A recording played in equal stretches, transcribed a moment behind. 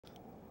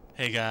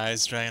Hey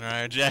guys, Dragon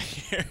Rider Jack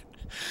here,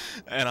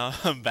 and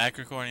I'm back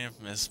recording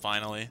inFamous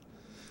finally.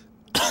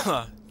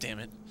 Damn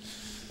it.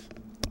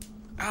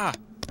 Ah!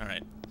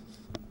 Alright.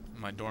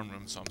 In my dorm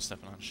room, so I'm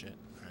stepping on shit.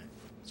 Alright.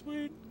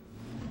 Sweet.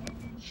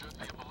 Should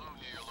be a balloon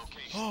near your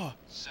location. Oh!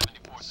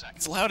 74 seconds.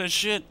 It's loud as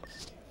shit!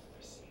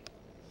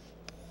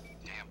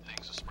 Damn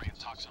things are spraying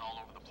toxin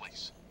all over the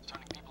place,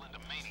 turning people into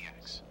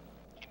maniacs.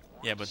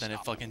 Yeah, but then it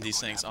fucking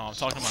desyncs. Oh, I'm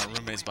talking to my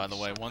roommates, by the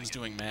way. One's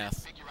doing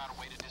math. Figure out a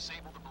way to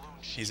disable the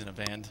balloon sheet. He's in a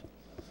band.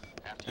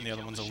 After And you the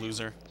other kill one's a shield,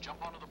 loser.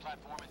 Jump onto the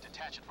platform and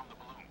detach it from the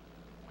balloon.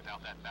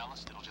 Without that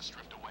ballast, it'll just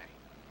drift away.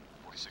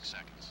 46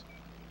 seconds.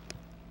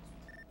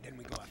 Then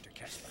we go after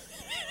Casper.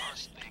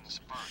 First things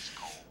first,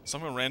 Cole. So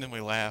I'm gonna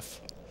randomly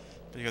laugh.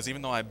 Because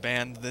even though I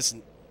banned this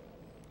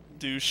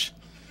douche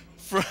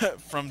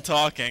from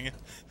talking,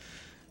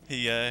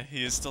 he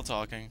is still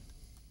talking.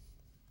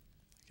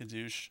 Like a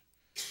douche.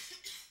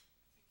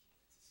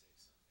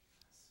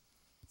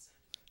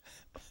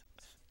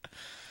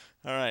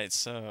 Alright,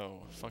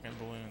 so, fucking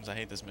balloons. I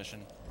hate this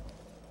mission.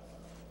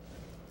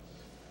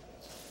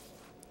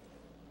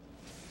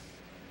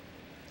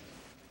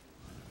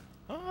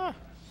 Ah!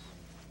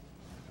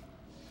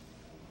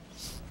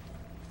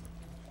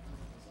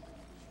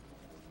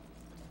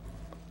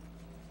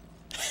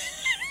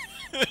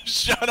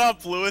 Shut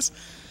up, Lewis!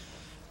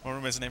 My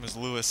roommate's name is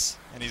Lewis,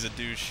 and he's a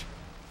douche.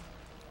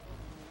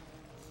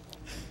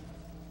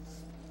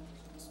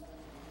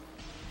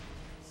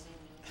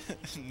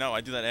 No,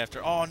 I do that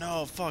after. Oh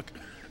no, fuck!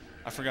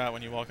 I forgot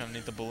when you walk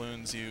underneath the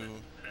balloons, you,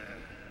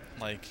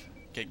 like,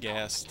 get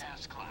gassed.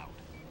 Gas cloud.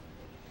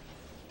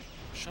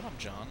 Shut up,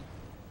 John.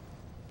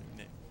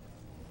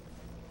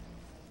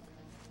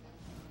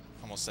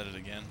 Almost said it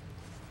again.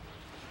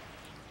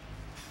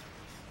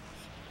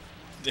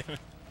 Damn it.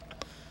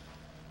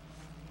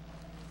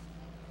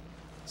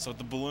 So with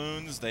the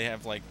balloons, they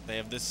have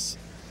this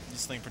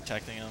thing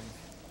protecting them.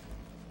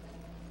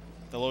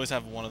 They'll always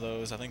have one of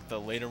those. I think the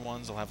later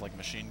ones will have like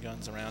machine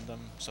guns around them,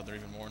 so they're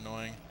even more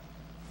annoying.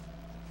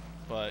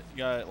 But you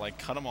gotta like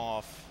cut them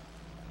off,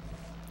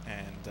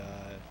 and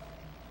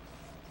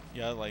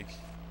you gotta like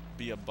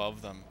be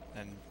above them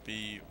and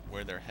be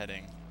where they're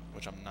heading,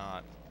 which I'm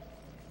not.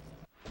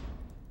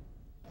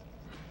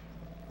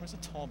 Where's the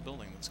tall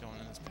building that's going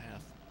in its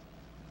path?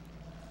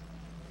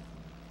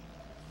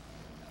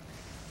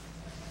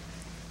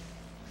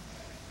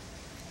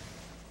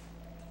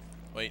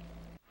 Wait.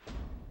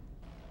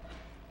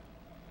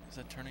 Is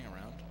that turning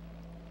around?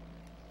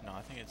 No,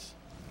 I think it's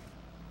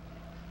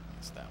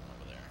that one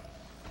over there.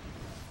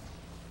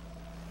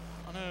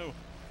 Oh no!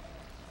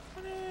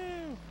 Oh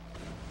no!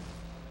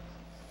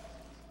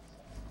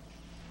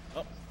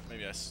 Oh,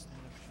 maybe I snapped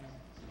you.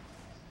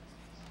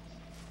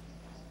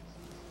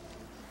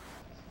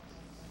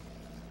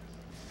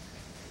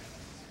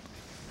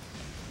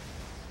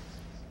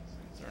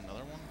 Is there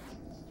another one?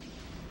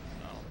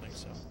 No, I don't think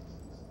so.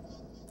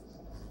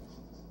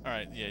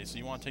 Alright, yeah, so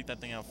you want to take that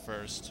thing out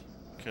first,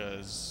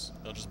 because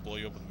they'll just blow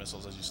you up with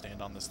missiles as you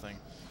stand on this thing.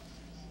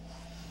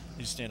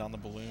 You stand on the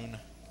balloon.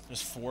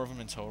 There's 4 of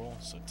them in total,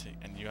 so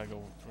and you gotta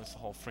go through the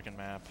whole freaking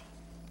map.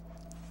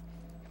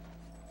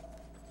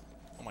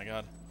 Oh my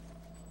god.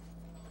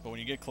 But when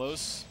you get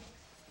close,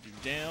 do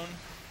down,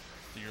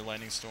 do your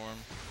lightning storm,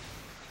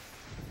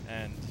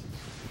 and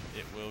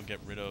it will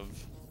get rid of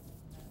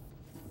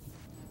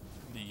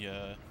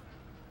the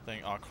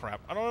thing. Oh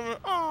crap. I don't have a.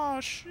 Oh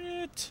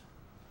shit!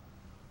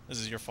 This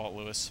is your fault,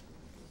 Lewis.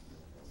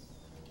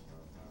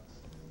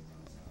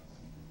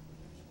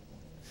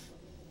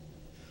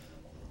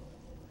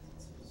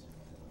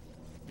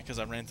 Because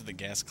I ran through the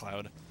gas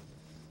cloud.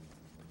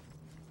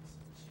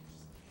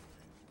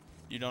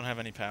 You don't have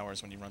any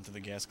powers when you run through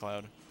the gas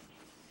cloud.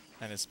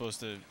 And it's supposed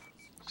to...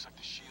 Looks like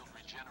the shield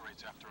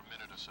regenerates after a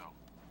minute or so.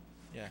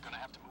 Yeah. You're gonna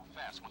have to move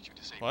fast once you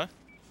disable. What?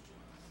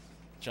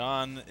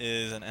 John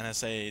is an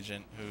NSA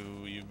agent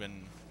who you've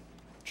been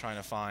trying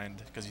to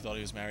find because you thought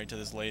he was married to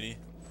this lady,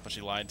 but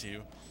she lied to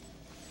you.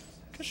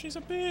 Because she's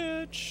a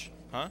bitch.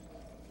 Huh?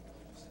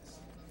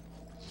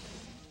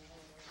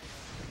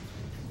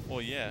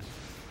 Well, yeah.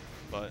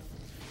 But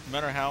no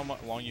matter how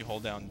long you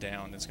hold down,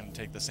 it's going to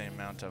take the same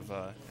amount of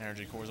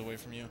energy cores away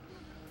from you.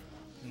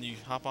 And you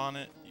hop on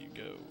it, you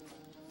go.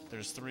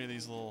 There's 3 of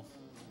these little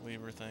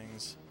lever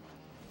things.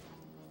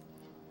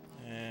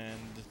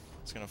 And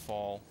it's going to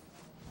fall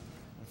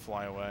and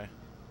fly away.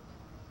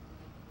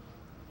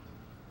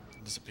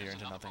 Disappear There's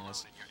into another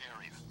nothingness. balloon in your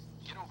area.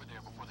 Get over there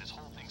before this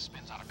whole thing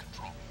spins out of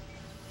control.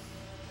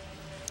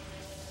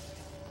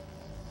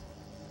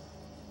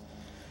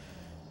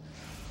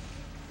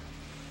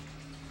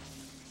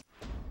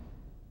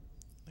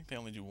 I think they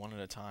only do 1 at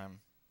a time.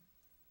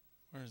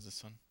 Where is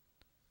this one?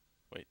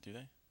 Wait, do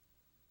they?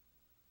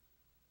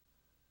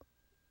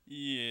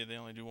 Yeah, they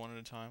only do 1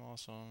 at a time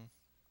also.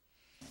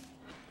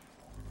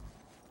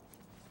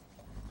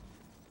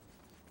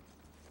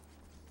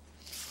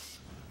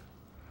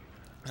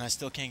 And I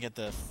still can't get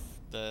the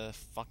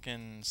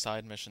fucking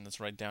side mission that's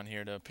right down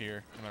here to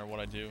appear, no matter what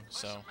I do.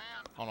 So, I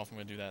don't know if I'm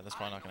gonna do that. That's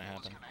probably not gonna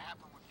happen. What's gonna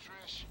happen with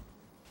Trish?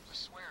 I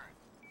swear it.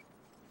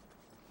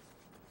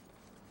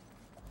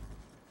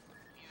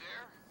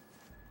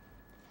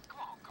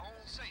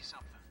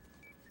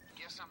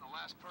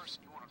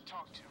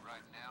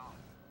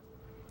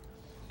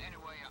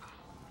 Anyway,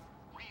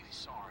 really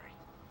sorry.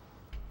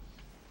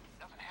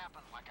 Nothing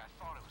happened like I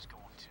thought it was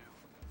going to.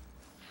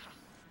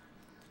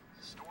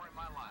 Story of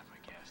my life, I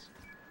guess.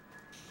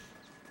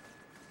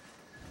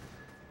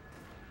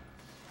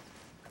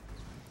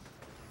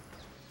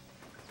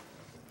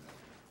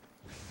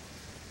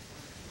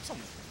 Some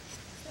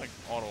like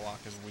auto lock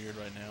is weird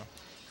right now.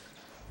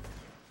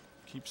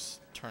 Keeps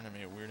turning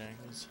me at weird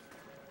angles.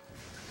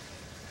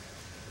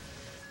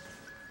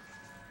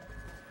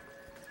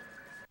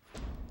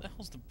 The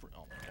hell's the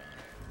oh my god.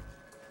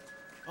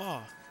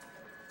 Oh!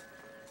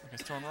 Like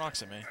it's throwing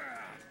rocks at me.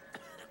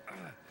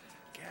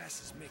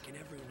 Gas is making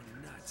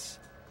everyone nuts.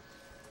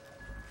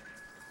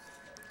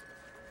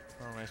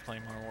 Everybody's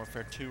playing Modern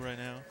Warfare 2 right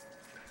now.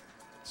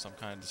 So I'm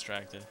kind of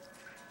distracted.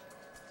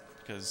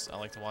 Because I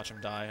like to watch him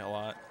die a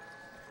lot.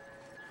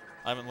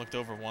 I haven't looked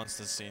over once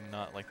to see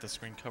not like the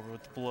screen covered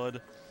with the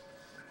blood.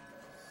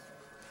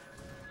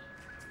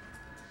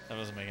 That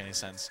doesn't make any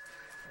sense.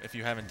 If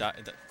you haven't died,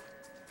 it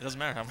doesn't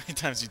matter how many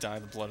times you die,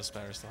 the blood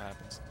spatter still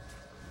happens.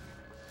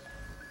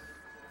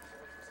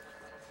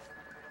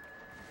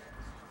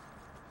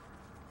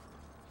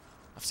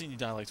 I've seen you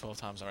die like 12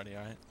 times already,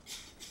 alright?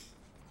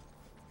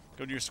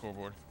 Go to your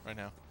scoreboard right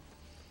now.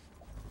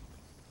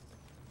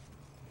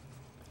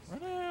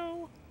 Right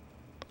now!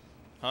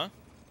 Huh?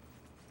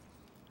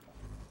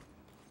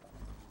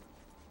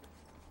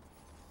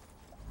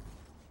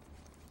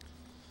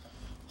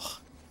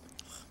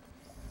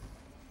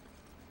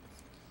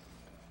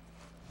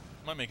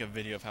 I might make a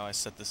video of how I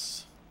set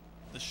this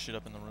shit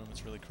up in the room.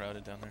 It's really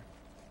crowded down there.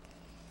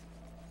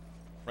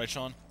 Right,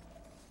 Sean?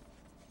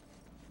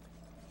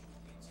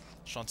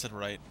 Sean said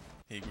right.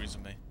 He agrees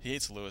with me. He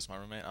hates Lewis, my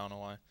roommate. I don't know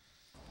why.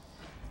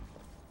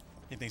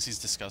 He thinks he's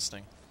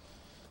disgusting.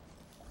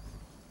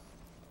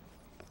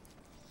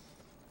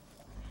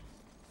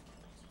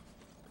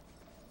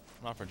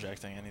 I'm not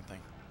projecting anything.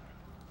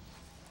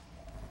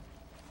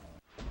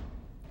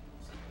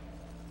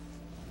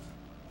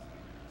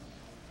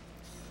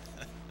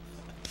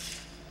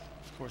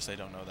 Of course they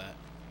don't know that.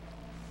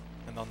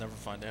 And they'll never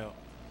find out.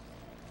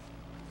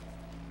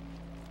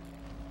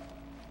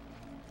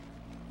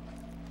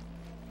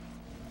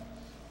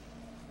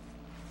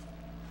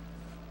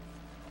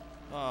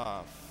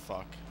 Ah,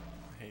 fuck.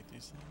 I hate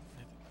these things.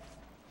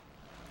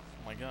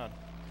 Oh my god.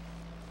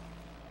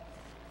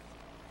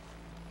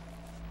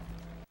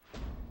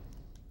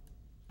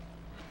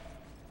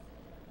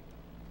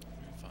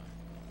 Fine.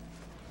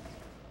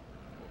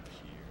 Go up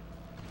here.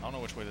 I don't know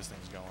which way this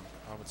thing's going.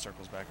 I hope it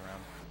circles back around.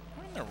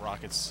 Why don't their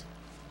rockets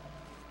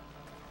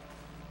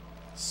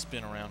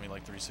spin around me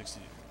like 360?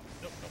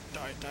 Nope, nope,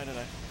 die.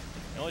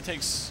 It only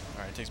takes...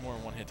 Alright, it takes more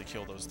than one hit to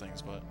kill those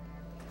things, but...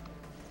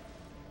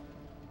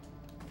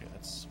 Okay,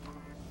 that's...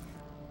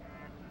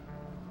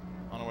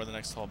 I don't know where the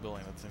next tall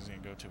building that thing's gonna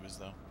go to is,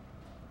 though.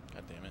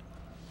 God damn it.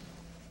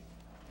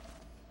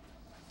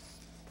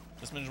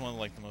 This mission's one of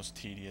like the most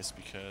tedious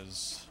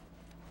because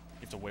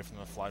you have to wait for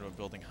them to fly to a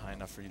building high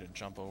enough for you to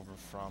jump over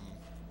from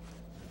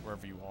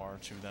wherever you are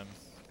to them.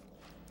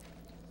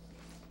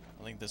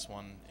 I think this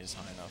one is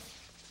high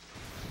enough.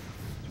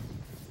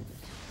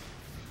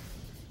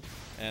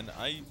 And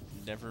I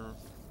never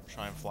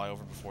try and fly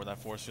over before that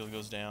force field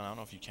goes down. I don't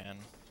know if you can.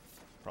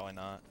 Probably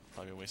not.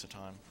 Probably a waste of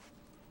time.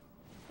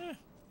 Eh. Yeah,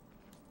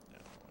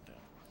 that went down.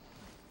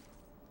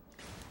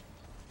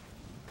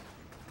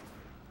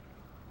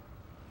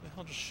 The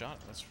hell just shot?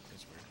 That's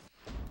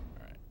weird.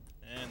 Alright.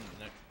 And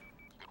next.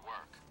 Good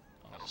work.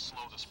 That'll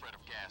slow the spread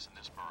of gas in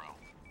this burrow.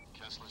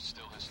 Kessler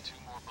still has 2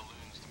 more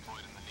balloons deployed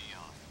in the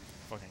neon.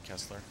 Fucking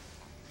Kessler.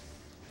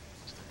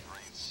 Must have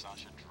drained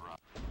Sasha dry.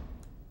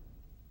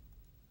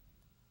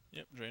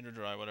 Yep, drained or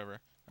dry, whatever.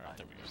 Alright,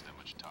 there we go. Use that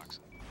much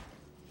toxin.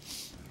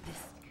 This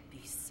could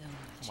be so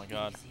much Oh my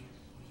god. easier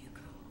for you,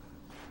 Cole.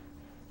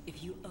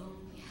 If you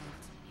only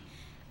helped me,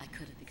 I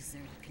could have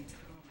exerted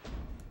control.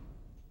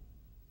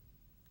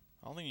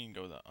 I don't think you can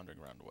go the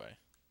underground way.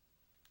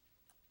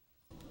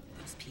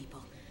 Those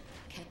people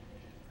kept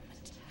me from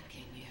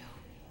attacking you,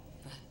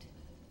 but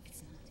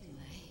it's not too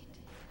late.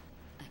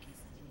 I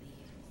guess I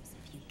believe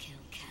if you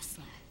kill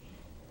Kessler.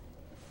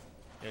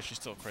 Yeah, she's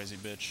still a crazy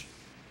bitch.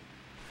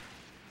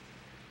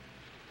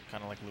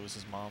 Kinda like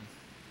Lewis's mom.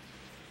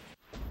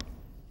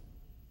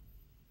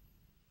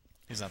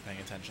 He's not paying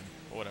attention,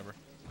 but whatever.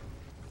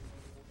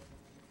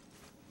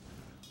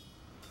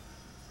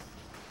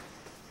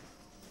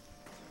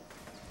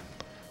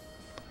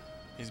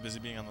 He's busy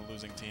being on the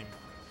losing team.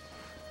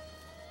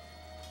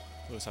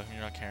 Lewis, how come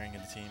you're not carrying the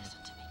team?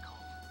 Listen to me, Cole.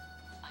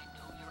 I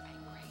know you're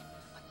angry,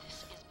 but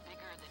this is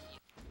bigger than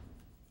you.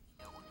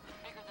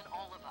 Bigger than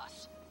all of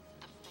us.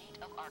 The fate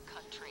of our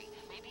country,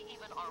 maybe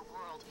even our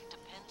world,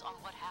 depends on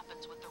what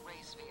happens with the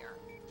Ray Sphere.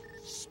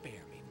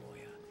 Spare me,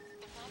 Moya.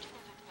 Imagine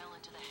if it fell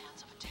into the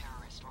hands of a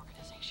terrorist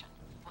organization.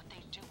 What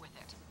they do with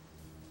it.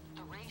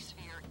 The Ray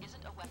Sphere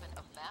isn't a weapon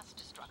of mass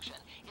destruction.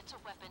 It's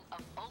a weapon of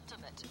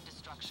ultimate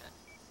destruction.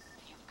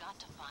 You've got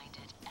to find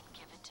it and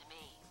give it to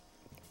me.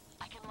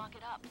 I can lock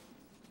it up.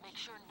 Make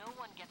sure no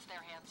one gets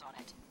their hands on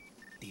it.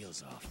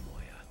 Deal's off,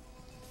 Moya.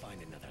 Find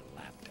another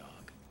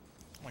lapdog.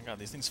 Oh my god,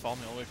 these things follow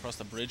me all the way across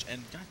the bridge,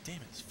 and god damn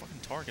it, this fucking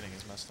targeting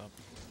is messed up.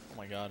 Oh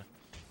my god.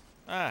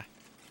 Ah!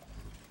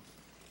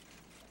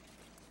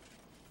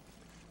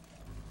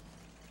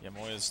 Yeah,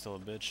 Moya's still a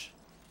bitch.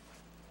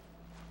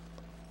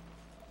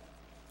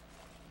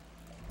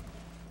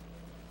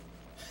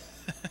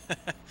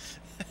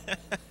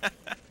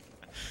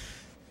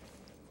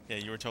 Yeah,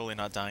 you were totally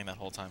not dying that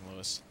whole time,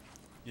 Lewis.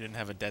 You didn't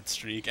have a death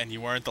streak, and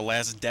you weren't the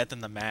last death in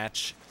the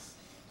match.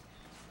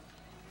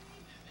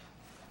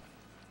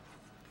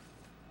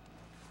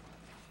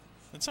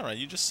 It's alright,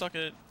 you just suck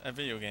at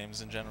video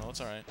games in general,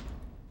 it's alright.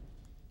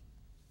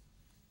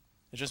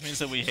 It just means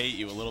that we hate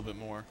you a little bit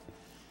more.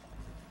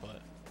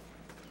 But...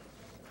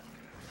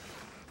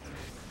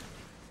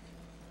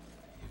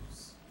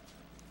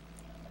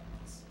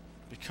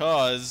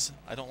 because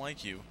I don't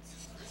like you.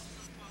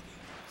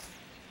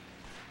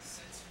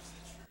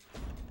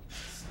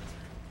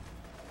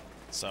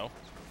 So,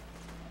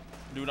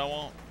 do what I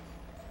want.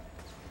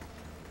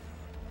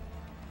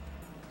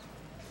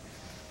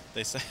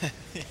 They say,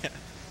 yeah.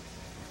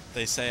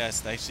 They say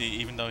actually,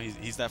 even though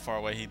he's that far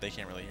away, they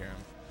can't really hear him.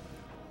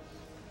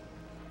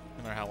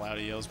 No matter how loud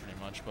he yells, pretty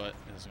much. But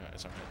it's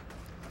alright.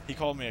 He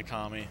called me a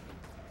commie, in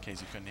case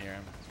you couldn't hear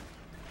him.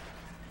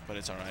 But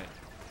it's alright.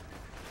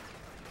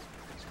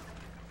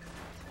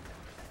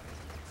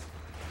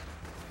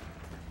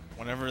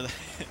 Whenever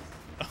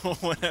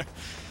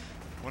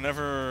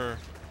whenever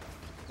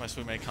my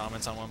Swoop mate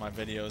comments on one of my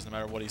videos, no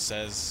matter what he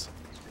says,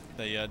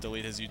 they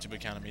delete his YouTube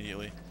account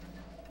immediately,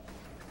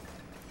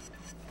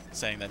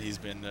 saying that he's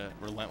been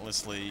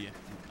relentlessly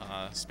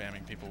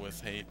spamming people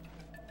with hate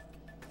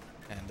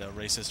and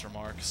racist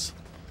remarks.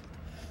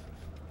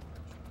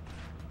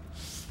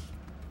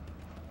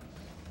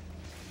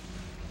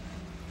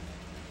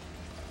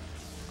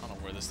 I don't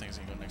know where this thing's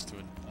gonna go next to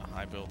a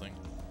high building.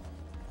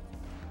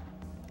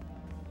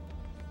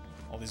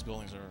 All these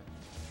buildings are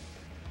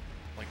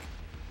like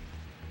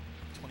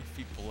 20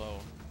 feet below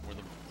where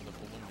the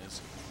balloon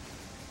is.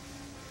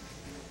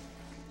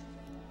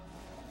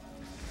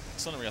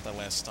 Still never got that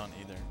last stunt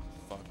either.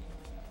 Fuck.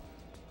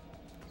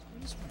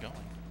 Where's this one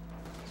going?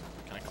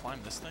 Can I climb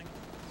this thing?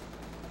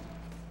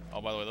 Oh,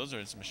 by the way, those are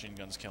its machine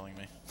guns killing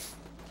me.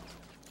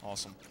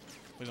 Awesome.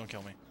 Please don't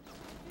kill me.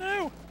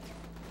 No!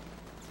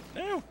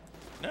 No!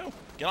 No!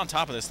 Get on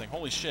top of this thing.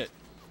 Holy shit.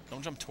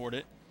 Don't jump toward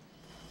it.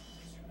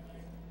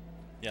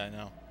 Yeah, I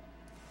know.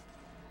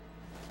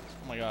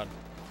 Oh my god.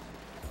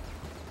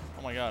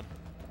 Oh my god.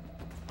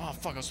 Oh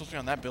fuck, I was supposed to be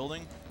on that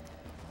building?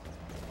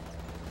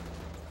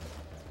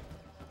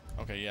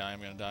 Okay, yeah,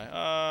 I'm gonna die.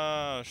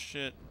 Oh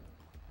shit.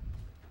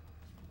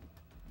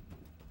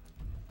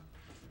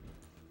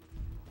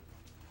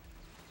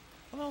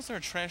 What the hell is there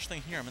a trash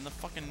thing here? I'm in the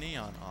fucking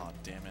neon. Oh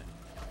damn it.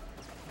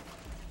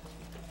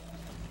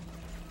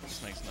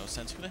 This makes no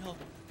sense. Who the hell?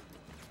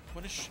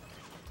 What is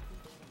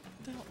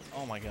what the hell?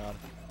 Oh my god.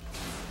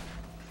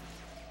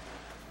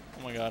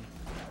 Oh my god.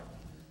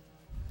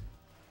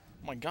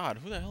 Oh my god,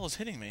 who the hell is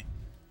hitting me?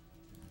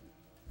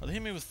 Are they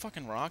hitting me with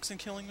fucking rocks and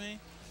killing me?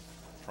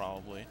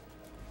 Probably.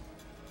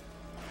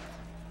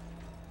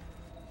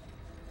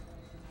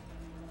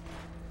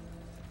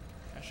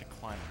 I should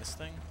climb this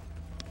thing.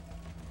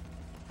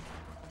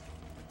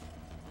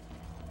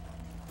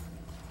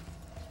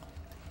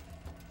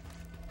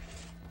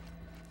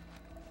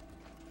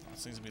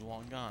 This thing's gonna be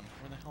long gone.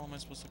 Where the hell am I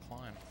supposed to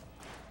climb?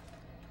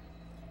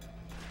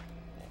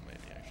 Well,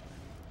 maybe actually.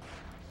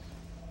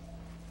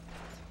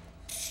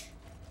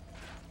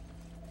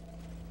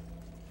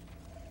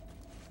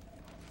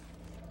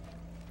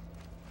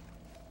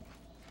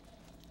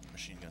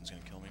 Machine gun's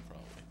gonna kill me,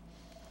 probably.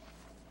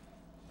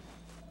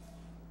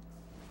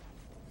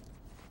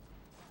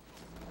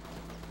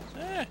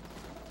 Eh!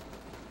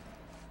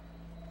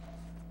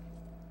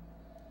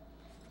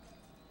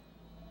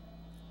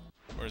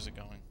 Where is it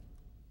going?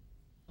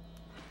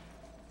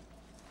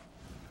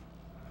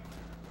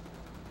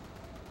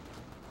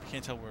 I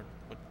can't tell what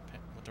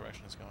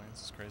direction it's going.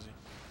 This is crazy.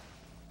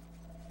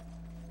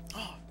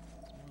 Oh!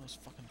 It's one of those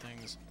fucking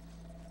things.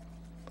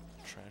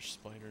 Trash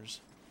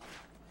spiders.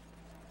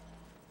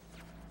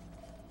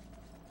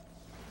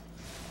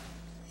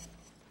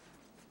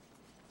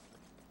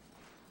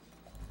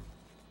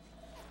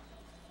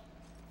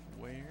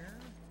 Where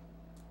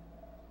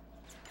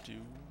do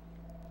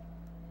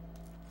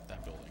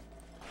that building?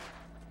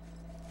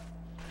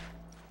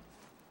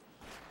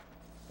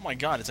 Oh my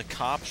god, it's a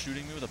cop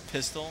shooting me with a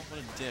pistol? What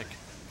a dick.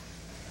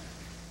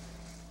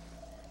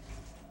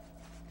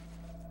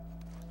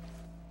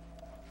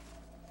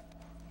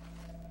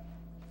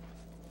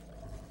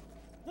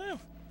 No.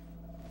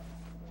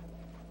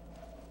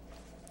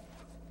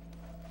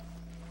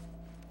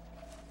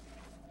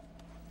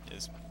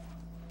 Yes.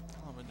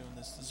 How long have I been doing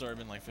this? This has already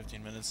been like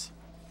 15 minutes.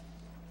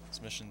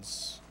 This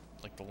mission's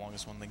like the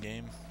longest one in the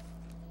game.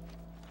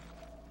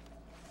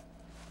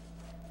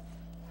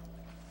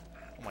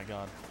 Oh my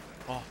god.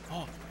 Oh,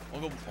 go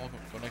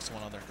next to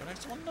one another. Go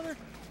next to one another.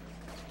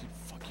 Dude,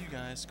 fuck you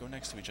guys. Go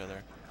next to each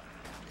other.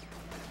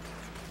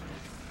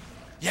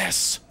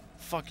 Yes!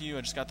 Fuck you,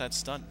 I just got that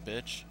stunt,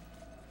 bitch.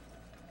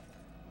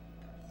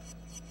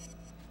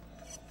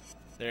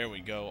 There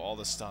we go. All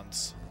the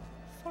stunts.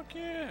 Fuck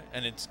yeah.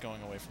 And it's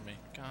going away from me.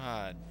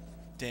 God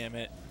damn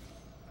it.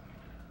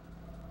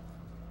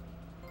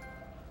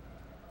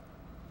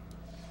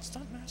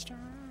 Stunt master.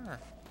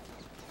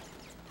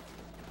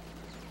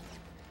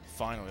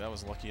 Finally, that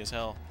was lucky as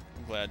hell.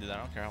 I'm glad I did that.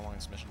 I don't care how long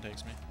this mission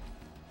takes me.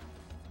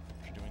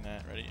 After doing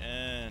that, ready?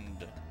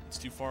 And it's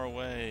too far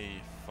away.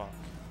 Fuck.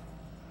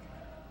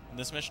 In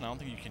this mission, I don't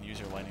think you can use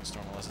your lightning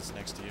storm unless it's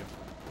next to you.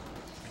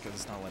 Because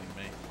it's not letting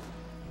me.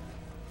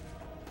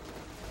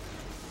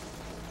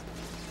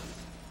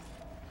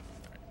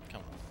 Alright,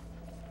 come on.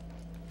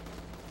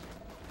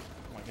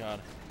 Oh my god.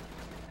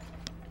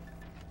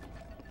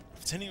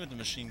 If it's hitting you with the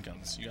machine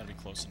guns, you gotta be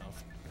close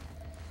enough.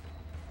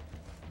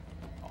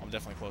 Oh, I'm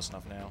definitely close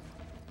enough now.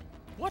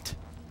 What?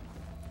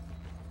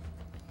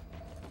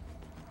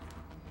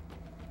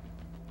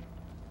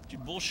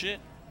 Dude, bullshit.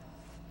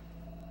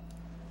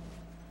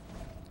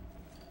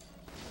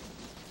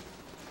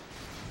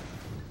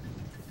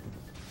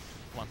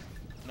 Come on.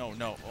 No,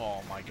 no.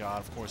 Oh my god,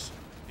 of course.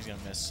 He's gonna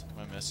miss. I'm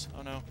gonna miss.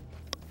 Oh no.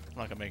 I'm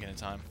not gonna make it in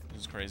time.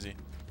 This is crazy.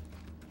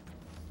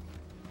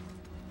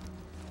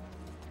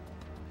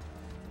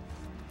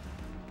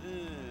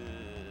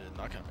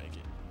 Not gonna make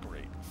it.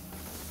 Great.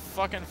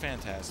 Fucking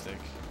fantastic.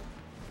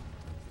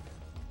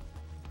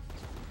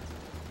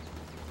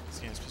 This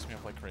game's pissed me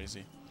off like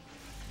crazy.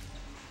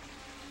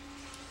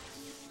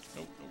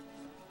 Nope, nope.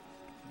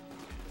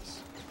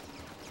 Yes.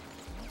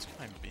 What else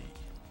can I be?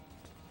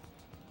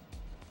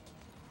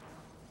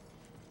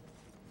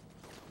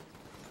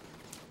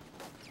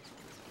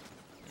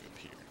 Maybe up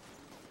here.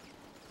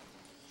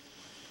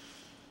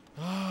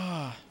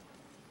 Ah.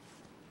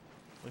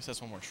 At least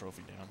that's one more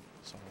trophy down,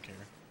 so I don't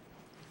care.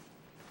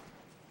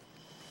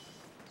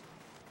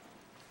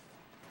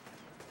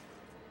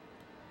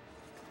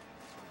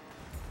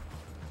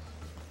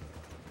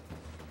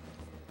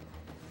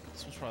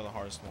 This one's probably the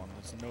hardest one.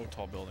 There's no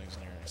tall buildings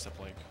in here except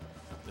like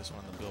this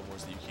one and the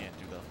billboards that you can't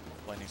do the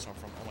lightning storm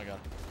from. Oh my god.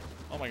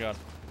 Oh my god.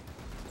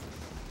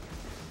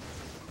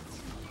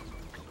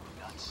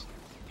 Nuts.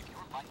 If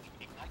your lightning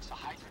ignites the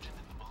hydrogen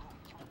in the balloon,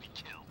 you will be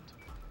killed.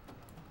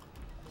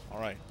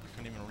 Alright, I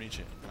couldn't even reach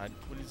it. And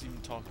what is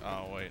even talk?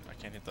 Oh wait, I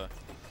can't hit the.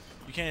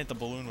 You can't hit the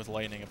balloon with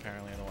lightning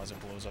apparently, otherwise it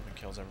blows up and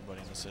kills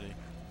everybody in the city.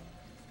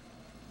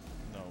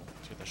 No,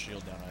 to get the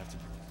shield down, I have to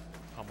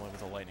pummel it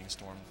with a lightning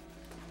storm.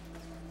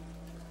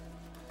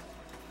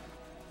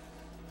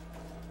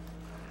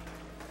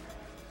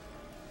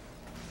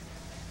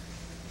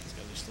 These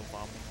guys are still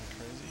bombing like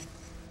crazy.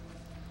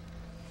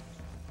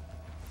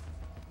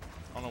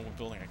 I don't know what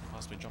building I can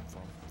possibly jump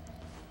from.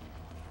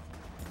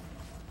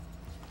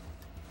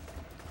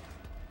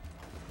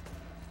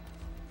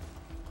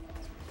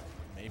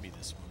 Maybe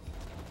this one.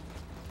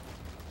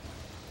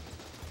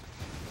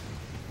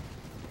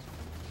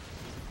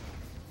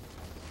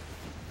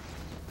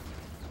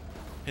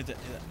 Hit that.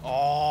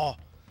 Oh!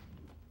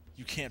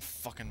 You can't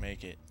fucking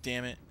make it.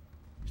 Damn it.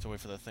 You have to wait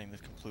for the thing to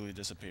completely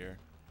disappear.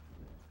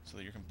 So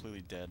that you're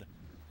completely dead.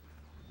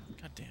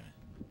 God damn it.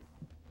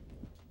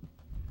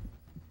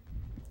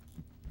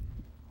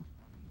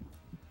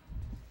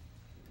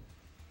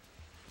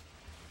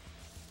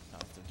 I'll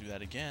have to do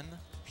that again,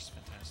 which is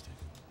fantastic.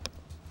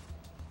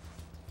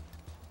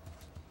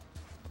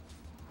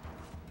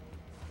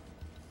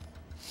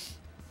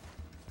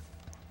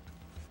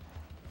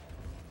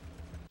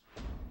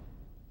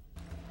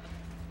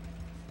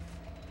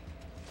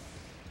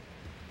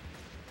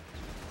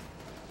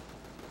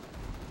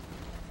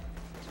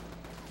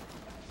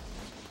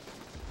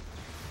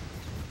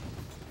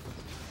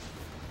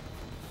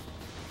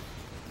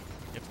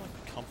 You have to like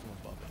come from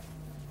above it.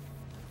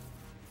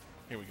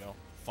 Here we go.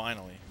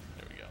 Finally.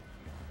 There we go.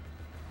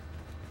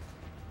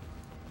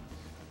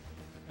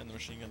 And the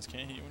machine guns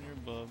can't hit you when you're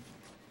above.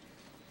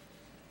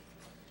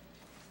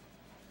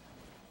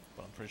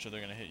 But I'm pretty sure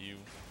they're gonna hit you.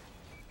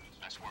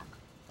 Nice work.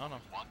 Oh no.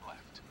 One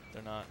left.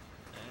 They're not.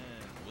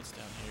 And what's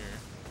down here?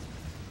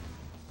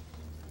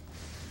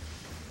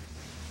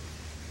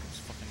 It's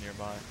fucking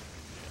nearby.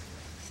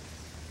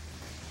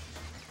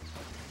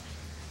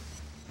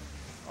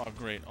 Yeah. Oh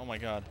great. Oh my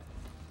god.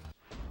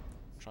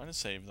 I'm trying to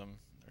save them.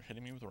 They're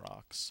hitting me with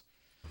rocks.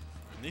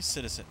 And these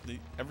citizens,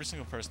 every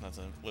single person that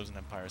lives in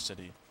Empire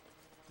City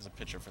is a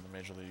pitcher for the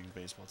Major League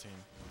Baseball team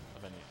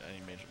of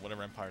any major,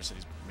 whatever Empire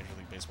City's Major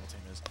League Baseball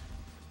team is.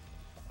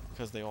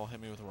 Because they all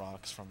hit me with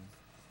rocks from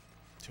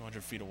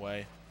 200 feet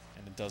away,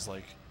 and it does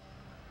like,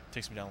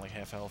 takes me down like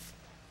half health.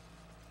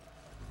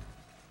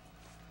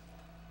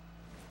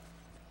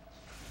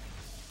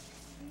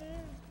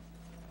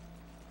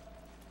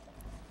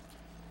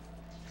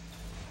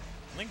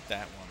 I think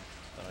that one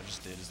that I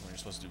just did is the one you're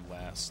supposed to do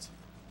last.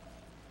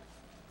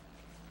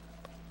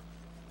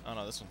 Oh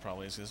no, this one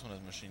probably is. This one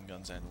has machine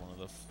guns and one of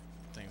the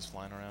things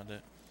flying around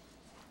it.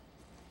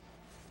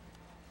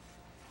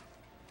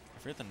 I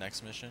forget the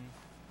next mission.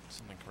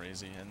 Something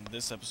crazy. And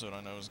this episode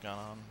I know has gone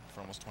on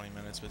for almost 20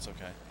 minutes, but it's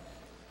okay.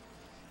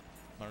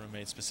 My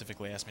roommate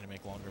specifically asked me to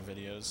make longer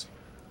videos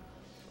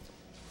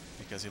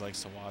because he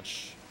likes to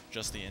watch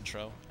just the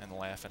intro and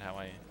laugh at how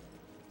I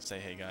say,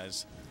 hey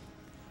guys.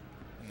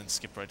 and then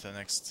skip right to the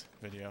next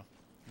video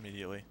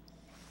immediately.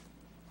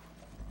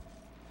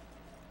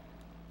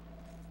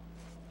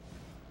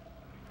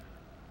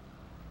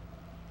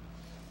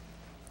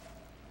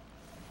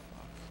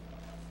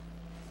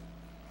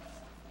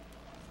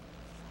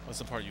 What's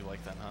the part you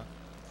like then, huh?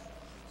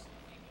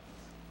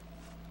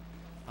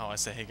 Oh, I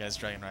say, hey guys,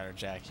 Dragon Rider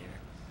Jack here.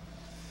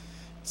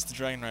 It's the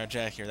Dragon Rider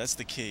Jack here. That's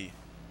the key.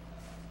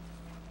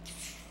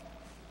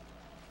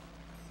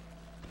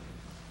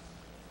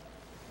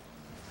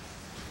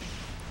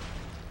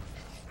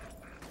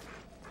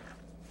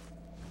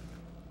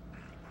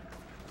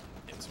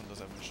 Yeah, this one does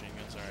have machine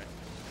guns. All right.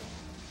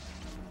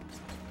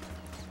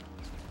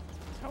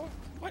 How?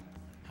 What?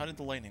 How did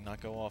the lightning not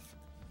go off?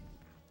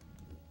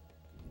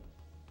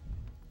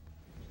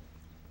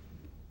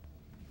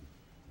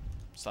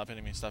 Stop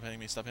hitting me, stop hitting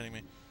me, stop hitting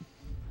me.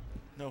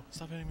 No,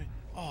 stop hitting me.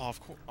 Oh, of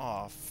course.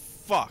 Oh,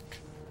 fuck.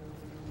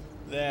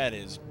 That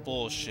is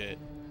bullshit.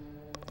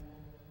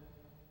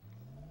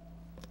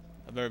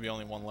 There better be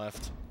only one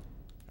left.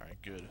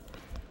 Alright, good.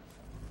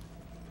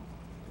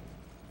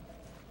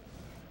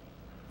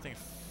 Thing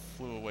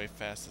flew away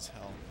fast as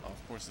hell. Oh,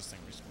 of course this thing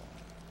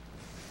respawned.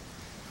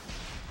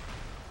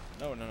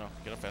 No, no, no.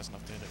 Get up fast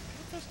enough to hit it.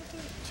 Get up fast enough to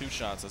hit it. 2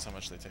 shots, that's how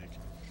much they take.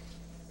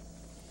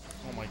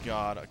 Oh my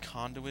god, a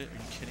conduit? Are you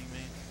kidding me?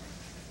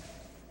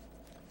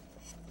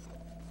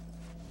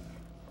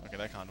 Okay,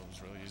 that conduit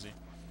was really easy.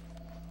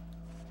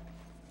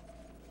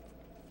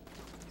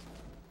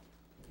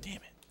 Damn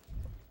it.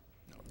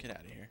 No, get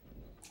out of here.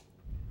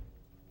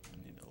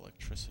 I need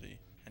electricity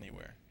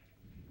anywhere.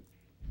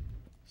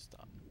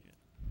 Stop.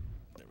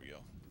 There we go.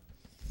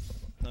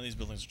 None of these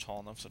buildings are tall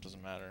enough, so it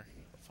doesn't matter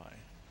if I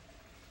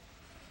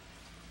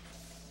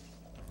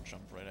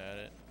jump right at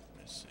it.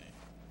 Let me see.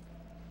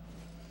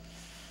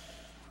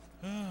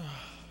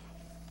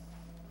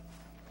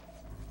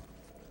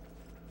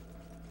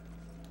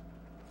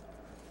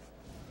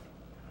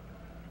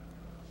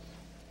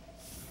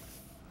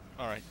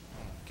 Alright.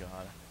 Oh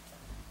god.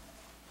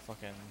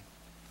 Fucking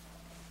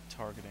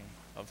targeting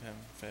of him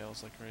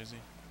fails like crazy.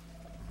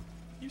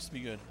 Used to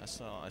be good. I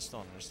still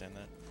don't understand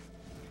that.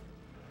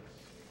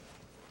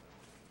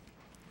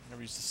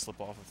 Never used to slip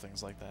off of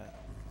things like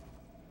that.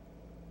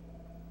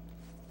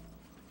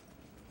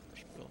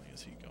 Which building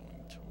is he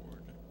going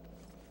toward?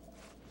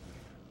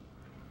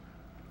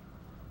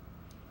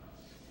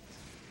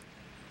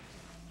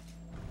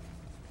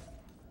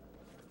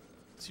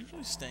 It's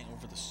usually staying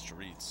over the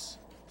streets,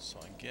 so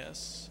I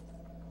guess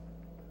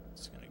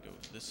it's gonna go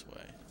this way.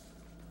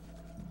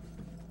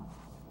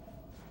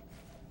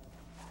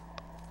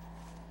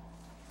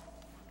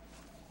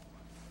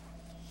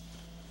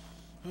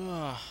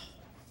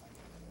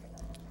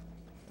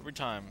 Every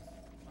time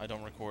I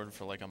don't record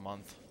for like a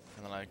month,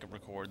 and then I can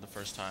record the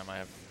first time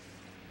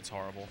it's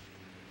horrible.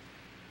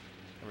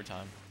 Every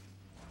time.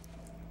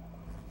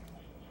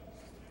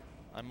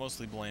 I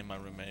mostly blame my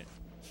roommate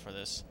for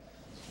this.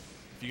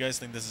 If you guys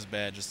think this is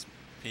bad, just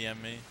PM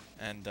me,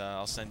 and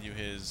I'll send you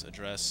his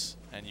address,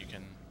 and you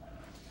can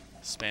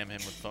spam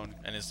him with phone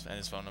and his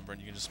phone number,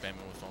 and you can just spam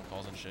him with phone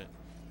calls and shit.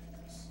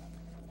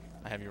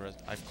 I have your.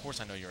 Of course,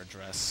 I know your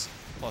address.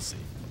 Plus,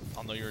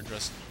 I'll know your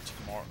address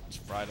tomorrow. It's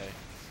Friday.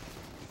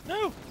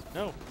 No,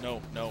 no,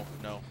 no, no,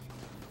 no.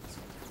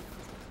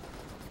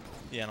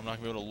 Yeah, and I'm not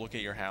gonna be able to look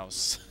at your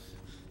house.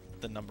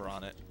 The number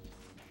on it.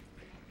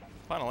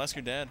 Fine, I'll ask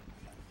your dad.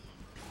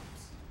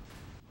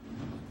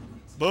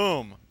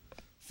 Boom.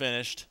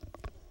 Finished.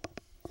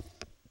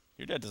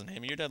 Your dad doesn't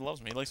hate me. Your dad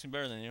loves me. He likes me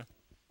better than you.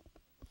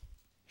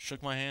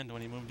 Shook my hand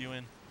when he moved you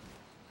in.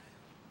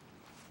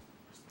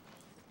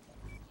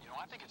 You know,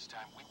 I think it's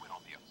time we went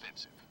on the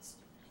offensive.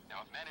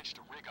 Now, I've managed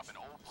to rig up an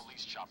old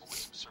police chopper with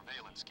some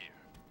surveillance gear.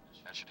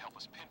 That should help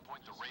us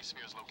pinpoint the Ray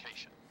Sphere's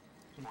location.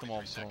 Look at them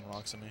all throwing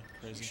rocks at me.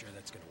 Crazy. You sure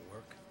that's gonna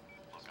work?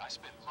 Look, I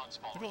spent months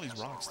following Look at all these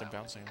Kessler rocks. They're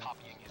around, bouncing.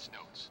 copying his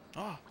notes.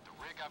 Ah. With the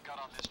rig I've got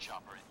on this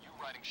chopper and you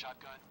riding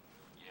shotgun,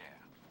 yeah,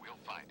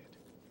 we'll find it.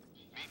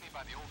 Meet me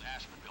by the old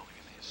Ashford building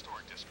in the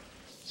historic district.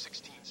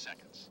 16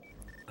 seconds.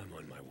 I'm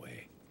on my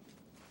way.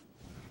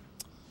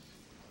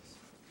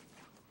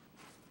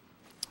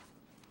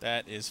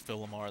 That is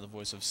Phil Lamar, the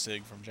voice of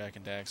Sig from Jack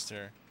and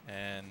Daxter,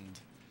 and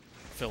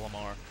Phil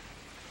Lamar,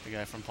 the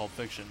guy from Pulp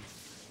Fiction.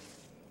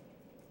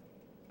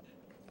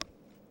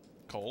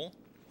 Cole?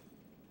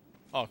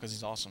 Oh, because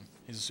he's awesome.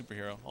 He's a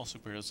superhero. All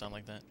superheroes sound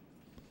like that.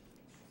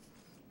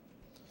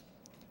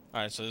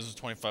 Alright, so this is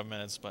 25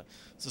 minutes, but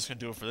this is going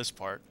to do it for this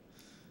part.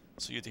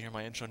 So you get to hear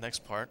my intro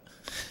next part.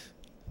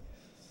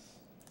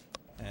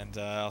 And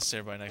I'll see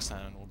everybody next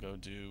time, and we'll go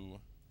do...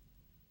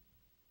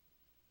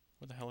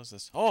 What the hell is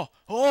this? Oh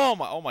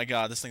my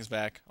god, this thing's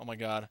back. Oh my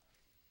god.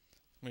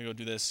 I'm gonna go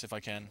do this if I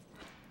can.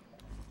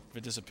 If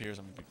it disappears,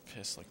 I'm gonna be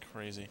pissed like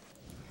crazy.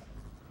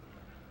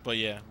 But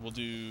yeah, we'll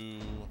do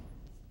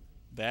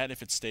that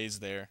if it stays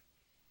there.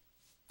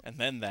 And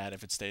then that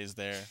if it stays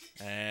there.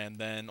 And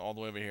then all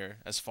the way over here.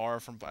 As far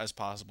from as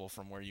possible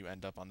from where you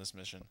end up on this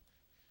mission.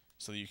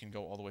 So that you can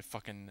go all the way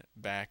fucking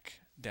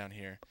back down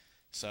here.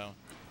 So,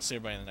 see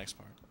everybody in the next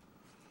part.